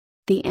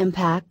The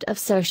impact of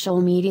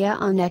social media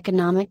on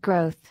economic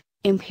growth,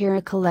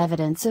 empirical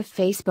evidence of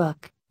Facebook,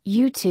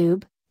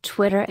 YouTube,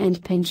 Twitter and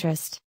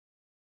Pinterest.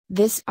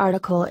 This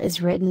article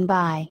is written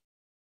by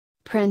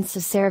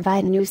Princess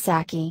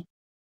Nusaki.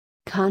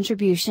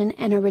 Contribution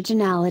and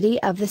originality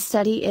of the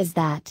study is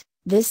that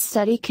this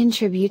study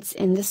contributes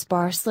in the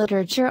sparse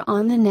literature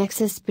on the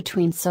nexus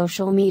between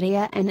social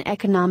media and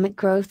economic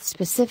growth,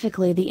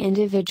 specifically the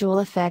individual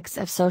effects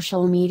of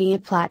social media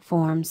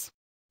platforms.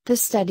 The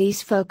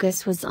study's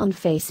focus was on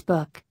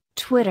Facebook,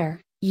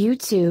 Twitter,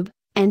 YouTube,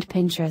 and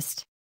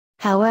Pinterest.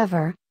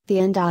 However, the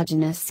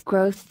endogenous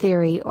growth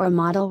theory or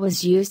model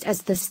was used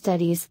as the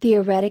study's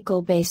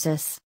theoretical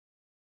basis.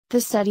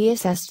 The study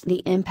assessed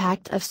the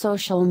impact of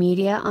social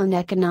media on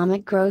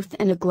economic growth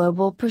in a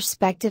global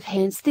perspective,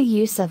 hence the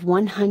use of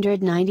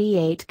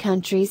 198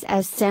 countries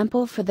as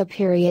sample for the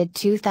period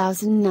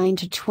 2009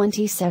 to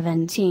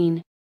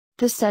 2017.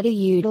 The study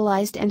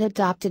utilized and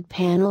adopted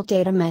panel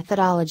data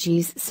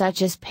methodologies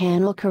such as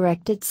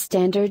panel-corrected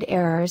standard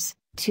errors,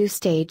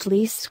 two-stage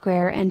least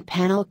square and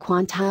panel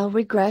quantile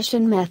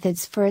regression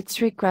methods for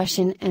its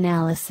regression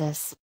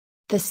analysis.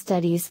 The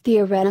study's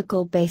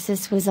theoretical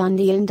basis was on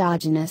the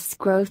endogenous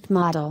growth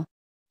model.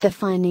 The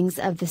findings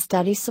of the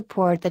study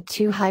support the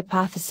two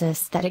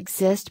hypotheses that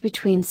exist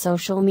between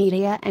social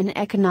media and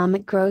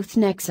economic growth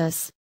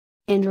nexus.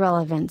 In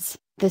relevance,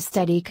 the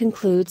study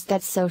concludes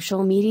that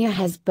social media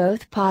has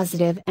both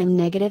positive and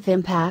negative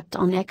impact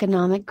on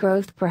economic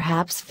growth.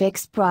 Perhaps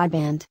fixed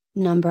broadband,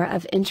 number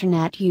of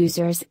internet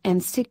users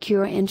and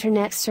secure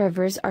internet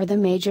servers are the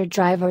major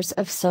drivers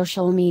of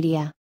social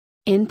media.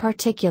 In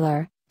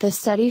particular, the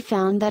study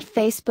found that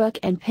Facebook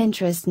and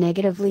Pinterest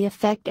negatively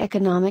affect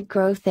economic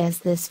growth, as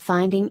this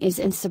finding is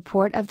in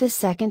support of the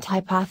second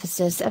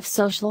hypothesis of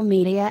social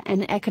media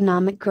and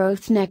economic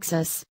growth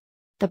nexus.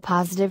 The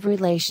positive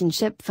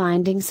relationship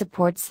finding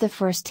supports the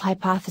first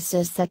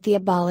hypothesis that the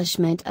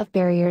abolishment of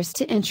barriers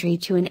to entry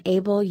to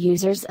enable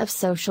users of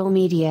social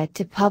media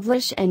to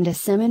publish and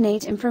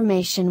disseminate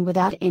information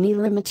without any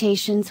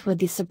limitations with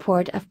the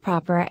support of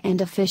proper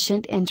and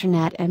efficient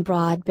internet and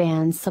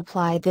broadband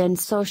supply, then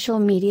social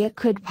media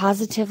could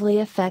positively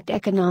affect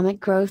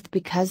economic growth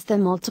because the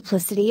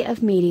multiplicity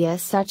of media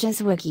such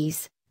as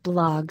wikis,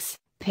 blogs,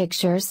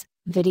 pictures,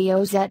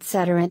 videos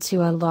etc.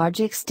 to a large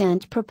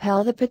extent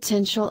propel the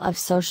potential of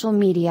social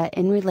media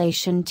in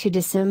relation to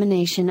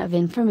dissemination of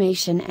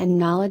information and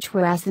knowledge,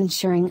 whereas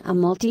ensuring a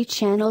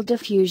multi-channel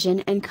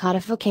diffusion and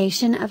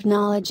codification of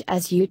knowledge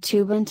as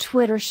YouTube and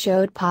Twitter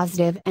showed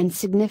positive and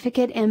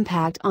significant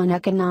impact on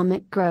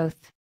economic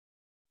growth.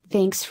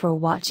 Thanks for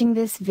watching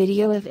this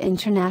video of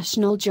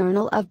International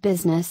Journal of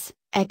Business,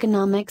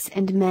 Economics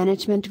and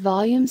Management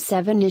Volume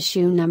 7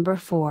 Issue Number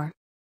 4.